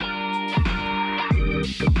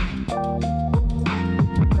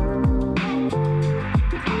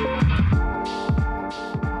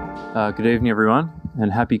Good evening, everyone,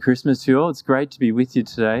 and happy Christmas to you all. It's great to be with you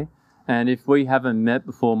today. And if we haven't met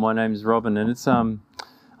before, my name is Robin, and it's I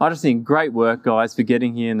just think great work, guys, for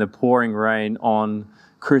getting here in the pouring rain on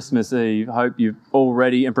Christmas Eve. I hope you're all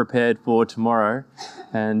ready and prepared for tomorrow,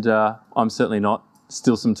 and I'm certainly not.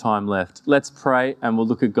 Still some time left. Let's pray, and we'll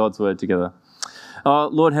look at God's word together.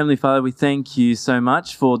 Lord, Heavenly Father, we thank you so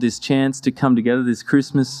much for this chance to come together this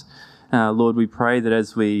Christmas. Lord, we pray that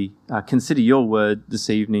as we consider your word this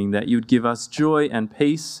evening, that you would give us joy and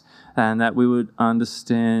peace, and that we would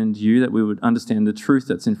understand you, that we would understand the truth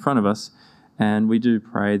that's in front of us. And we do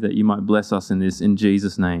pray that you might bless us in this, in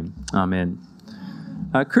Jesus' name. Amen.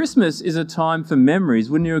 Christmas is a time for memories,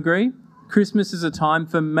 wouldn't you agree? Christmas is a time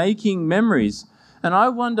for making memories. And I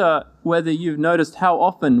wonder whether you've noticed how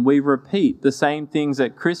often we repeat the same things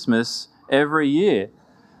at Christmas every year.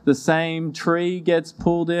 The same tree gets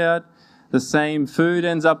pulled out. The same food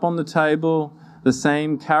ends up on the table. The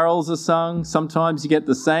same carols are sung. Sometimes you get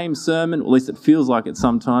the same sermon, at least it feels like it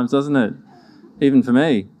sometimes, doesn't it? Even for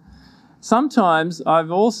me. Sometimes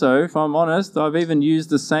I've also, if I'm honest, I've even used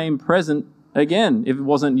the same present again if it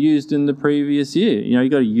wasn't used in the previous year. You know,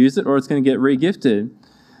 you've got to use it or it's going to get re-gifted.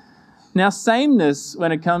 Now, sameness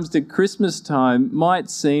when it comes to Christmas time might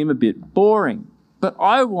seem a bit boring. But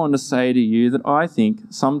I want to say to you that I think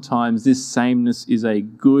sometimes this sameness is a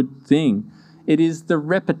good thing. It is the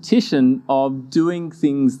repetition of doing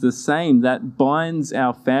things the same that binds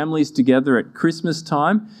our families together at Christmas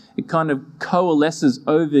time. It kind of coalesces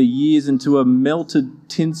over years into a melted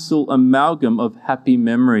tinsel amalgam of happy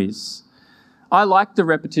memories. I like the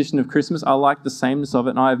repetition of Christmas. I like the sameness of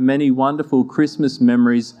it. And I have many wonderful Christmas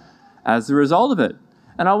memories as a result of it.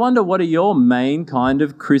 And I wonder, what are your main kind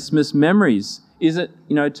of Christmas memories? Is it,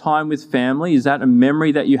 time with family? Is that a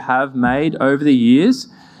memory that you have made over the years?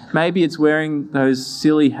 Maybe it's wearing those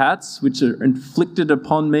silly hats which are inflicted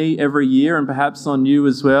upon me every year and perhaps on you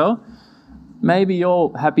as well. Maybe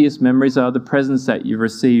your happiest memories are the presents that you've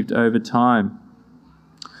received over time.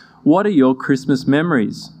 What are your Christmas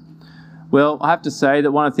memories? Well, I have to say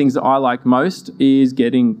that one of the things that I like most is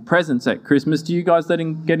getting presents at Christmas. Do you guys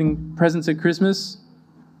getting presents at Christmas?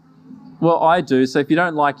 Well, I do. So if you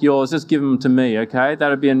don't like yours, just give them to me, okay? That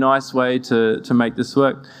would be a nice way to make this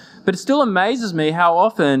work. But it still amazes me how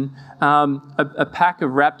often a pack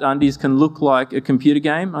of wrapped undies can look like a computer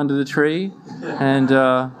game under the tree. And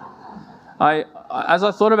as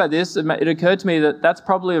I thought about this, it occurred to me that that's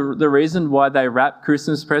probably the reason why they wrap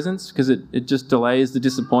Christmas presents, because it just delays the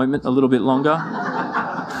disappointment a little bit longer.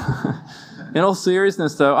 In all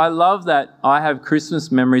seriousness, though, I love that I have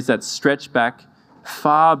Christmas memories that stretch back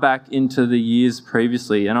far back into the years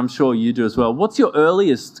previously, and I'm sure you do as well. What's your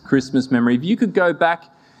earliest Christmas memory? If you could go back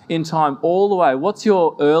in time all the way, what's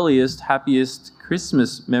your earliest, happiest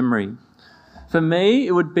Christmas memory? For me,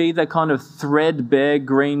 it would be the kind of threadbare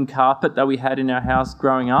green carpet that we had in our house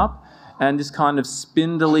growing up, and this kind of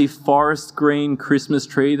spindly forest green Christmas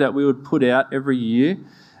tree that we would put out every year.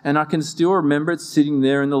 And I can still remember it sitting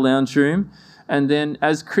there in the lounge room. And then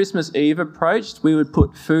as Christmas Eve approached, we would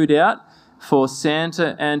put food out for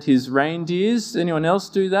Santa and his reindeers. Anyone else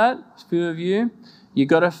do that? A few of you. You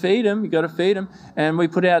got to feed them. And we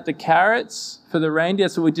put out the carrots for the reindeer.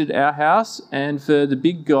 That's what we did at our house. And for the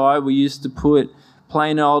big guy, we used to put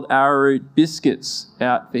plain old arrowroot biscuits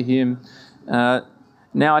out for him.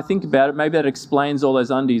 Now I think about it, maybe that explains all those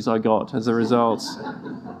undies I got as a result.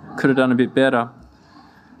 Could have done a bit better.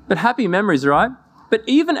 But happy memories, right? But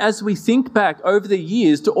even as we think back over the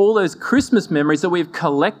years to all those Christmas memories that we've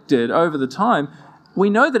collected over the time, we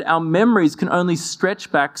know that our memories can only stretch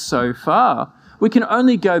back so far. We can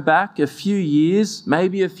only go back a few years,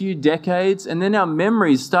 maybe a few decades, and then our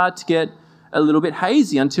memories start to get a little bit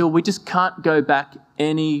hazy until we just can't go back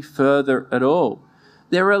any further at all.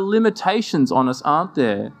 There are limitations on us, aren't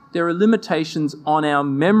there? There are limitations on our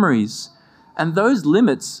memories. And those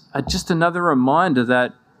limits are just another reminder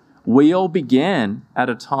that we all began at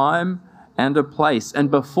a time and a place.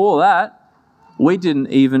 And before that, we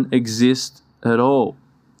didn't even exist at all.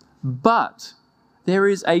 But there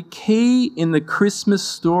is a key in the Christmas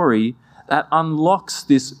story that unlocks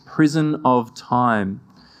this prison of time.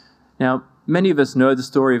 Now, many of us know the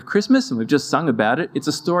story of Christmas, and we've just sung about it. It's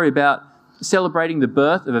a story about celebrating the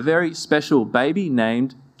birth of a very special baby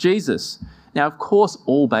named Jesus. Now, of course,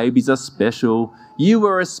 all babies are special. You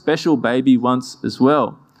were a special baby once as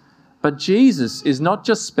well. But Jesus is not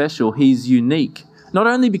just special, he's unique. Not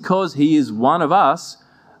only because he is one of us,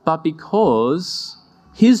 but because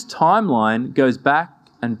his timeline goes back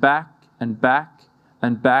and back and back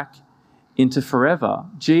and back into forever.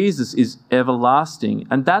 Jesus is everlasting,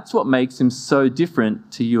 and that's what makes him so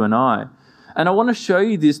different to you and I. And I want to show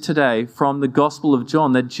you this today from the Gospel of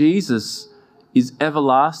John, that Jesus is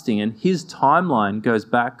everlasting and his timeline goes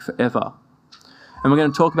back forever. And we're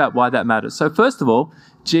going to talk about why that matters. So first of all,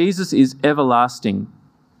 Jesus is everlasting.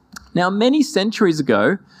 Now, many centuries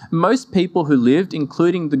ago, most people who lived,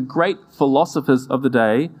 including the great philosophers of the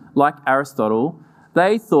day, like Aristotle,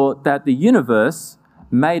 they thought that the universe,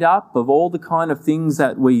 made up of all the kind of things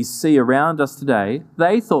that we see around us today,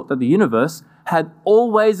 they thought that the universe had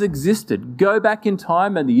always existed. Go back in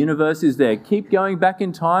time and the universe is there. Keep going back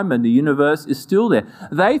in time and the universe is still there.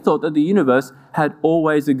 They thought that the universe had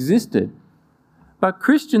always existed. But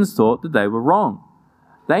Christians thought that they were wrong.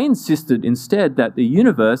 They insisted instead that the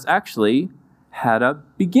universe actually had a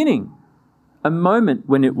beginning, a moment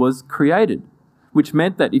when it was created, which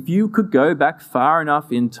meant that if you could go back far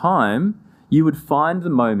enough in time, you would find the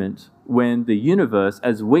moment when the universe,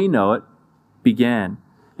 as we know it, began.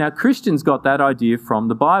 Now, Christians got that idea from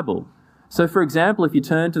the Bible. So, for example, if you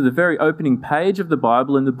turn to the very opening page of the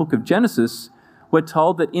Bible in the book of Genesis, we're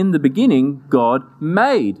told that in the beginning, God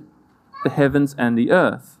made the heavens and the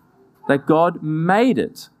earth. That God made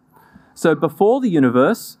it. So before the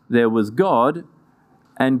universe, there was God,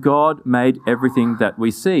 and God made everything that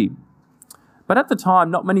we see. But at the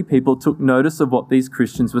time, not many people took notice of what these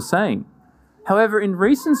Christians were saying. However, in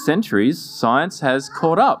recent centuries, science has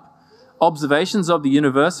caught up. Observations of the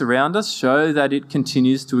universe around us show that it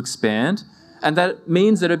continues to expand, and that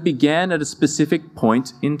means that it began at a specific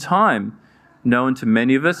point in time, known to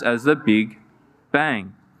many of us as the Big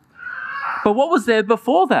Bang. But what was there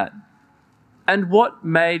before that? And what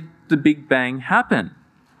made the Big Bang happen?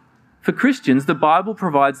 For Christians, the Bible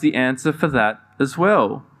provides the answer for that as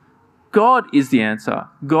well. God is the answer.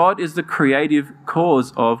 God is the creative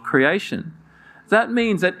cause of creation. That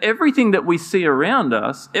means that everything that we see around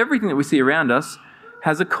us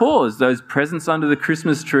has a cause. Those presents under the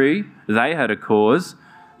Christmas tree, they had a cause.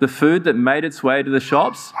 The food that made its way to the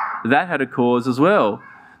shops, that had a cause as well.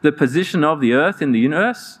 The position of the earth in the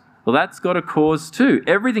universe, well, that's got a cause too.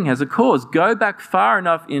 Everything has a cause. Go back far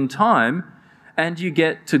enough in time and you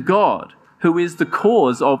get to God, who is the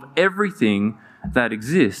cause of everything that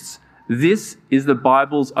exists. This is the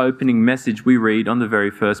Bible's opening message we read on the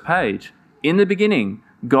very first page. In the beginning,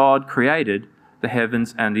 God created the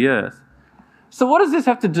heavens and the earth. So what does this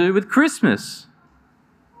have to do with Christmas?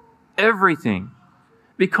 Everything.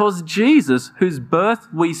 Because Jesus, whose birth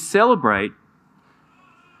we celebrate,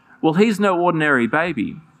 well, he's no ordinary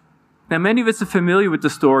baby. Now, many of us are familiar with the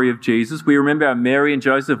story of Jesus. We remember how Mary and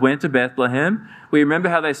Joseph went to Bethlehem. We remember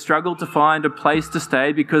how they struggled to find a place to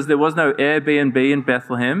stay because there was no Airbnb in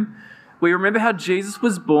Bethlehem. We remember how Jesus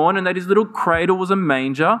was born and that his little cradle was a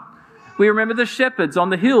manger. We remember the shepherds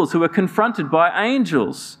on the hills who were confronted by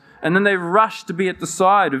angels, and then they rushed to be at the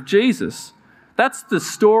side of Jesus. That's the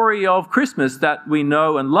story of Christmas that we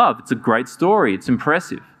know and love. It's a great story. It's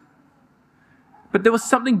impressive. But there was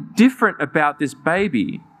something different about this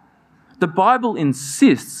baby. The Bible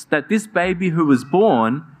insists that this baby who was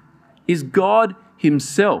born is God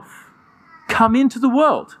himself, come into the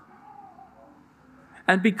world.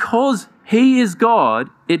 And because he is God,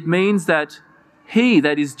 it means that he,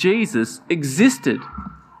 that is Jesus, existed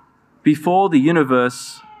before the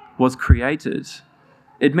universe was created.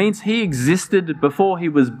 It means he existed before he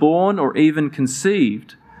was born or even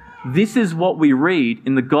conceived. This is what we read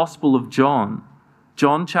in the Gospel of John.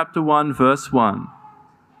 John chapter 1, verse 1.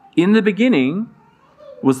 In the beginning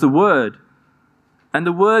was the Word, and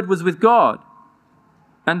the Word was with God,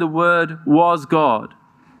 and the Word was God.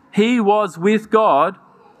 He was with God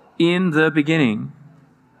in the beginning.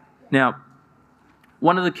 Now,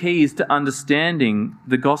 one of the keys to understanding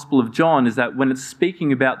the Gospel of John is that when it's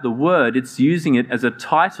speaking about the Word, it's using it as a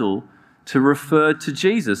title to refer to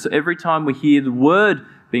Jesus. So every time we hear the Word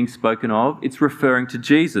being spoken of, it's referring to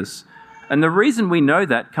Jesus. And the reason we know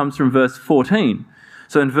that comes from verse 14.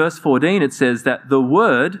 So in verse 14 it says that the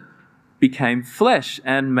Word became flesh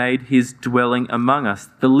and made his dwelling among us.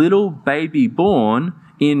 The little baby born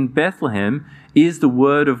in Bethlehem is the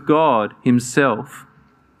Word of God himself.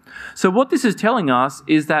 So what this is telling us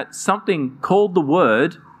is that something called the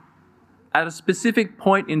Word at a specific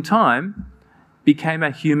point in time became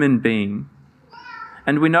a human being.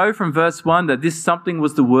 And we know from verse 1 that this something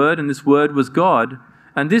was the Word and this Word was God.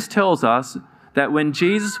 And this tells us that when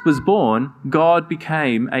Jesus was born, God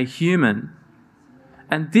became a human.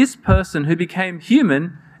 And this person who became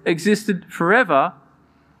human existed forever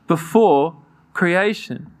before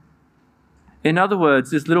creation. In other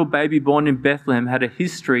words, this little baby born in Bethlehem had a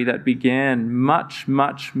history that began much,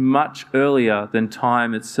 much, much earlier than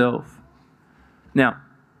time itself. Now,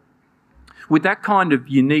 with that kind of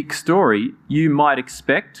unique story, you might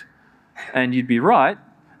expect And you'd be right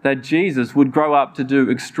that Jesus would grow up to do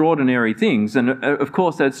extraordinary things. And of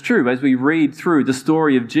course, that's true. As we read through the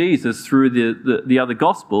story of Jesus through the other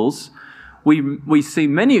Gospels, we see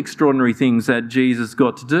many extraordinary things that Jesus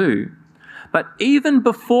got to do. But even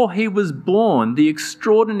before he was born, the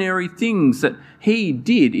extraordinary things that he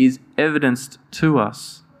did is evidenced to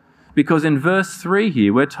us. Because in verse 3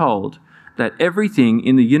 here, we're told that everything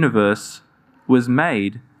in the universe was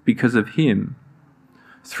made because of him.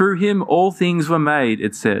 Through him all things were made,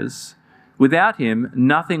 it says. Without him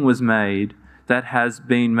nothing was made that has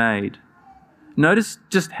been made. Notice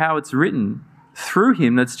just how it's written. Through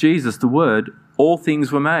him, that's Jesus, the Word, all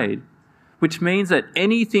things were made. Which means that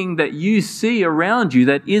anything that you see around you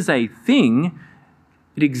that is a thing,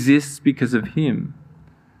 it exists because of him.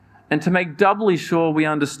 And to make doubly sure we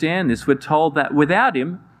understand this, we're told that without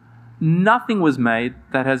him, nothing was made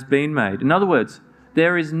that has been made. In other words,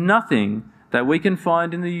 there is nothing that we can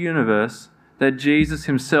find in the universe that Jesus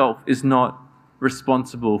himself is not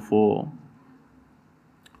responsible for.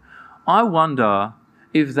 I wonder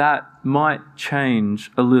if that might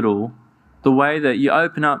change a little the way that you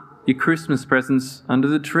open up your Christmas presents under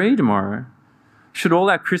the tree tomorrow. Should all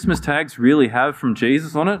our Christmas tags really have from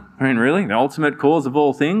Jesus on it? I mean, really? The ultimate cause of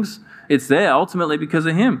all things? It's there ultimately because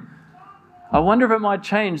of him. I wonder if it might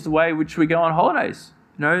change the way in which we go on holidays.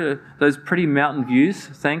 You know, those pretty mountain views.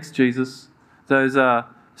 Thanks, Jesus. Those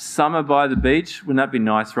summer by the beach. Wouldn't that be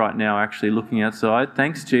nice right now, actually, looking outside?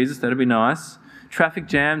 Thanks, Jesus. That'd be nice. Traffic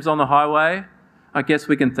jams on the highway. I guess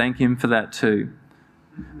we can thank him for that too.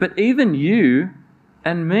 But even you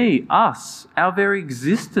and me, us, our very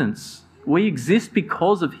existence, we exist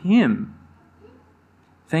because of him.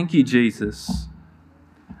 Thank you, Jesus.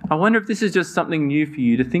 I wonder if this is just something new for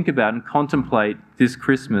you to think about and contemplate this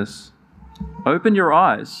Christmas. Open your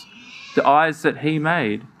eyes, the eyes that he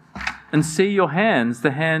made, and see your hands,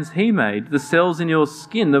 the hands he made, the cells in your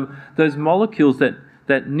skin, those molecules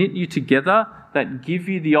that knit you together, that give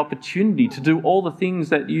you the opportunity to do all the things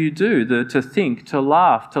that you do, to think, to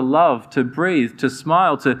laugh, to love, to breathe, to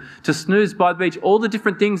smile, to snooze by the beach, all the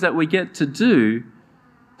different things that we get to do,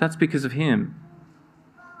 that's because of him.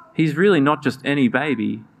 He's really not just any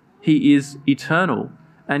baby. He is eternal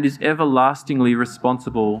and is everlastingly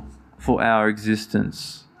responsible for our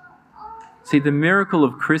existence. See, the miracle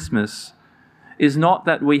of Christmas is not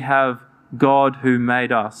that we have God who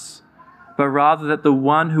made us, but rather that the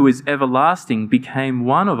one who is everlasting became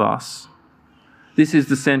one of us. This is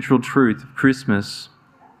the central truth of Christmas,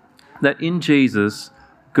 that in Jesus,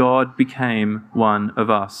 God became one of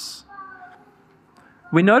us.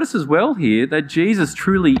 We notice as well here that Jesus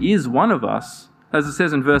truly is one of us. As it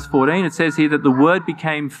says in verse 14, it says here that the Word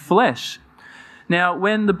became flesh. Now,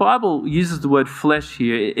 when the Bible uses the word flesh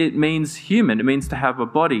here, it means human. It means to have a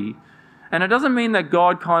body. And it doesn't mean that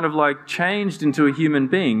God kind of like changed into a human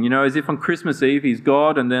being, you know, as if on Christmas Eve he's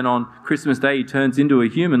God and then on Christmas Day he turns into a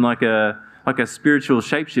human like a spiritual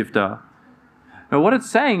shapeshifter. Now, what it's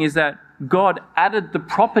saying is that God added the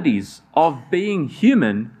properties of being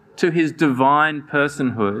human to his divine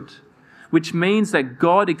personhood, which means that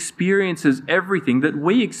God experiences everything that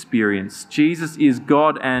we experience. Jesus is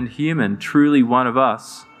God and human, truly one of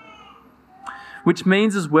us. Which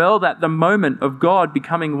means as well that the moment of God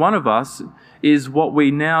becoming one of us is what we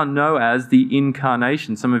now know as the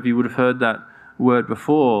Incarnation. Some of you would have heard that word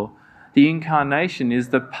before. The Incarnation is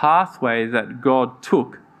the pathway that God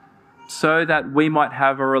took so that we might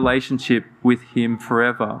have a relationship with him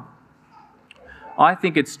forever. I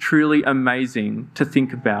think it's truly amazing to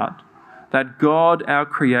think about that God, our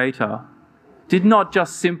Creator, did not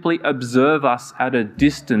just simply observe us at a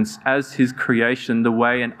distance as his creation the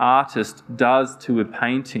way an artist does to a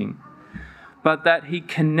painting, but that he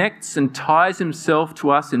connects and ties himself to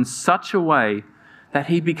us in such a way that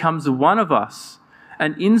he becomes one of us,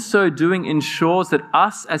 and in so doing ensures that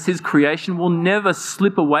us as his creation will never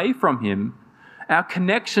slip away from him. Our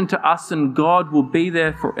connection to us and God will be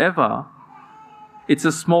there forever. It's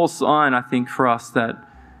a small sign, I think, for us that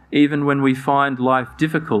even when we find life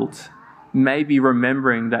difficult, maybe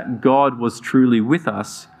remembering that God was truly with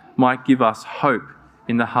us might give us hope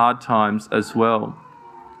in the hard times as well.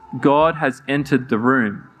 God has entered the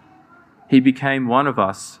room. He became one of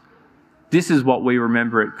us. This is what we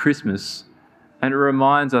remember at Christmas, and it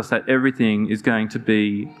reminds us that everything is going to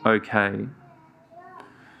be okay.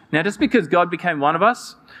 Now, just because God became one of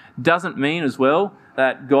us doesn't mean as well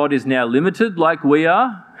that God is now limited like we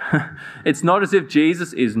are. It's not as if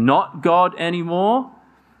Jesus is not God anymore.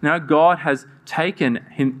 No, God has taken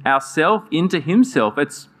ourselves into himself.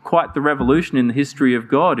 It's quite the revolution in the history of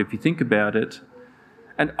God, if you think about it.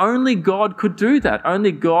 And only God could do that.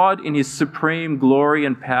 Only God in his supreme glory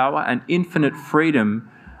and power and infinite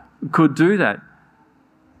freedom could do that.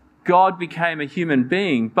 God became a human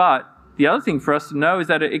being, but the other thing for us to know is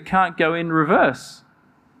that it can't go in reverse.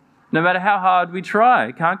 No matter how hard we try,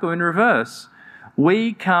 it can't go in reverse.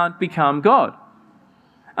 We can't become God.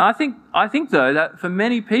 And I think though that for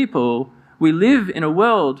many people, we live in a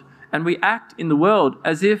world and we act in the world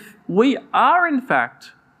as if we are in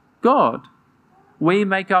fact God. We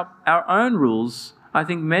make up our own rules. I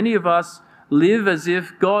think many of us live as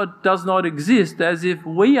if God does not exist, as if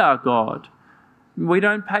we are God. We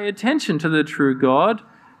don't pay attention to the true God,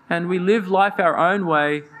 and we live life our own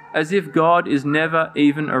way as if God is never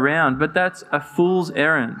even around. But that's a fool's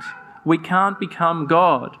errand. We can't become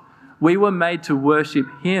God. We were made to worship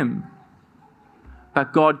him.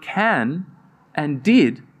 But God can and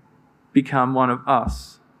did become one of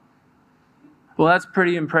us. Well, that's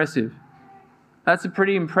pretty impressive. That's a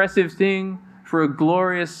pretty impressive thing for a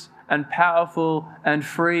glorious and powerful and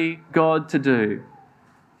free God to do.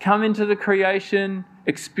 Come into the creation,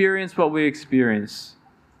 experience what we experience.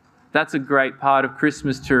 That's a great part of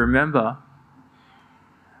Christmas to remember.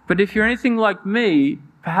 But if you're anything like me,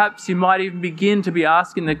 perhaps you might even begin to be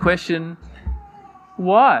asking the question,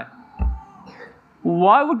 why?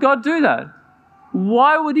 Why would God do that?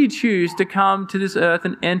 Why would he choose to come to this earth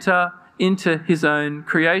and enter into his own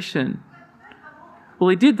creation? Well,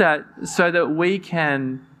 he did that so that we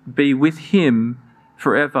can be with him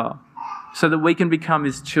forever, so that we can become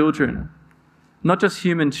his children. Not just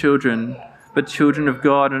human children, but children of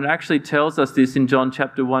God. And it actually tells us this in John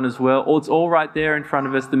chapter 1 as well. It's all right there in front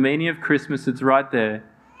of us. The meaning of Christmas, it's right there.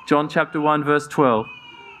 John chapter 1, verse 12.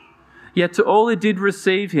 Yet to all who did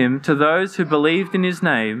receive him, to those who believed in his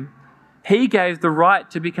name, he gave the right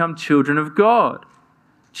to become children of God.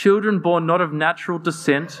 Children born not of natural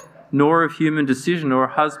descent, nor of human decision or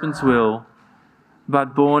a husband's will,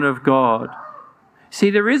 but born of God. See,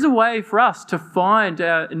 there is a way for us to find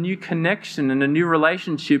a new connection and a new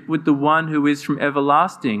relationship with the one who is from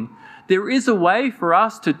everlasting. There is a way for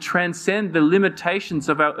us to transcend the limitations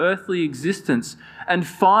of our earthly existence and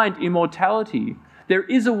find immortality. There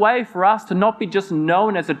is a way for us to not be just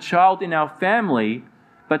known as a child in our family,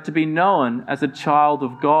 but to be known as a child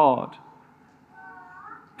of God.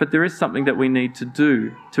 But there is something that we need to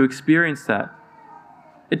do to experience that.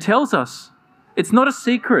 It tells us, it's not a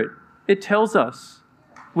secret, it tells us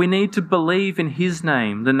we need to believe in his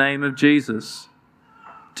name, the name of Jesus.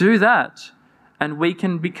 Do that, and we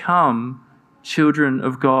can become children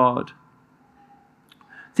of God.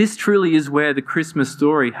 This truly is where the Christmas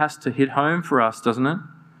story has to hit home for us, doesn't it?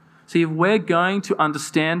 See, if we're going to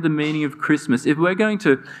understand the meaning of Christmas, if we're going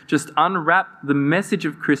to just unwrap the message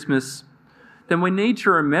of Christmas, then we need to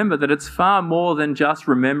remember that it's far more than just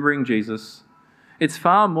remembering Jesus. It's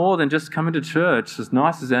far more than just coming to church, as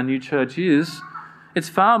nice as our new church is. It's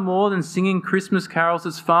far more than singing Christmas carols.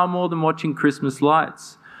 It's far more than watching Christmas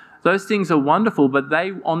lights. Those things are wonderful, but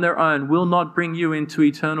they on their own will not bring you into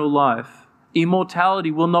eternal life.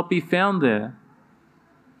 Immortality will not be found there.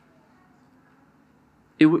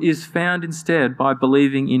 It is found instead by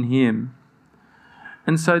believing in him.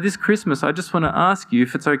 And so this Christmas, I just want to ask you,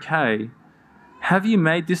 if it's okay, have you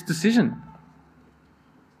made this decision?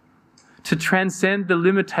 To transcend the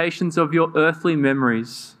limitations of your earthly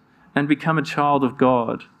memories and become a child of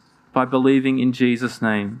God by believing in Jesus'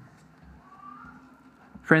 name.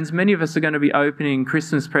 Friends, many of us are going to be opening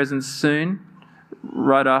Christmas presents soon,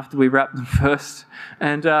 right after we wrap them first.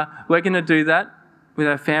 And we're going to do that with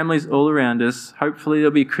our families all around us. Hopefully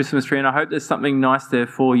there'll be a Christmas tree, and I hope there's something nice there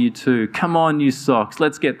for you too. Come on, new socks.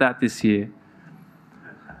 Let's get that this year.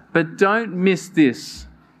 But don't miss this.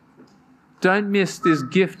 Don't miss this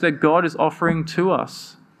gift that God is offering to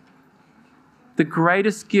us. The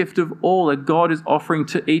greatest gift of all that God is offering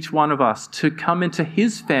to each one of us, to come into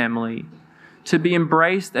his family, to be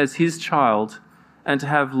embraced as his child, and to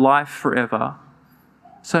have life forever.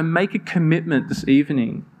 So make a commitment this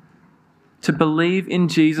evening to believe in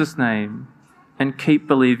Jesus' name and keep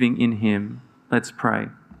believing in him. Let's pray.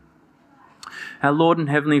 Our Lord and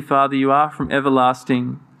Heavenly Father, you are from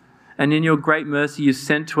everlasting, and in your great mercy you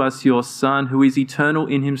sent to us your Son, who is eternal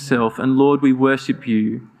in himself. And Lord, we worship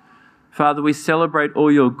you. Father, we celebrate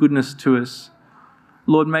all your goodness to us.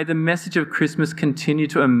 Lord, may the message of Christmas continue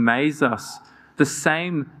to amaze us. The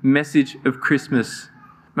same message of Christmas,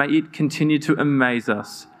 may it continue to amaze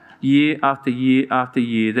us year after year after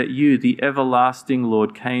year, that you, the everlasting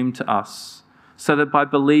Lord, came to us, so that by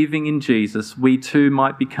believing in Jesus, we too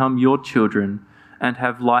might become your children and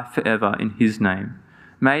have life forever in his name.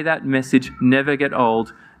 May that message never get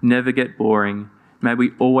old, never get boring, May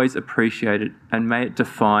we always appreciate it, and may it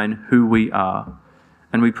define who we are.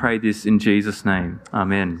 And we pray this in Jesus' name.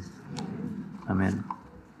 Amen. Amen.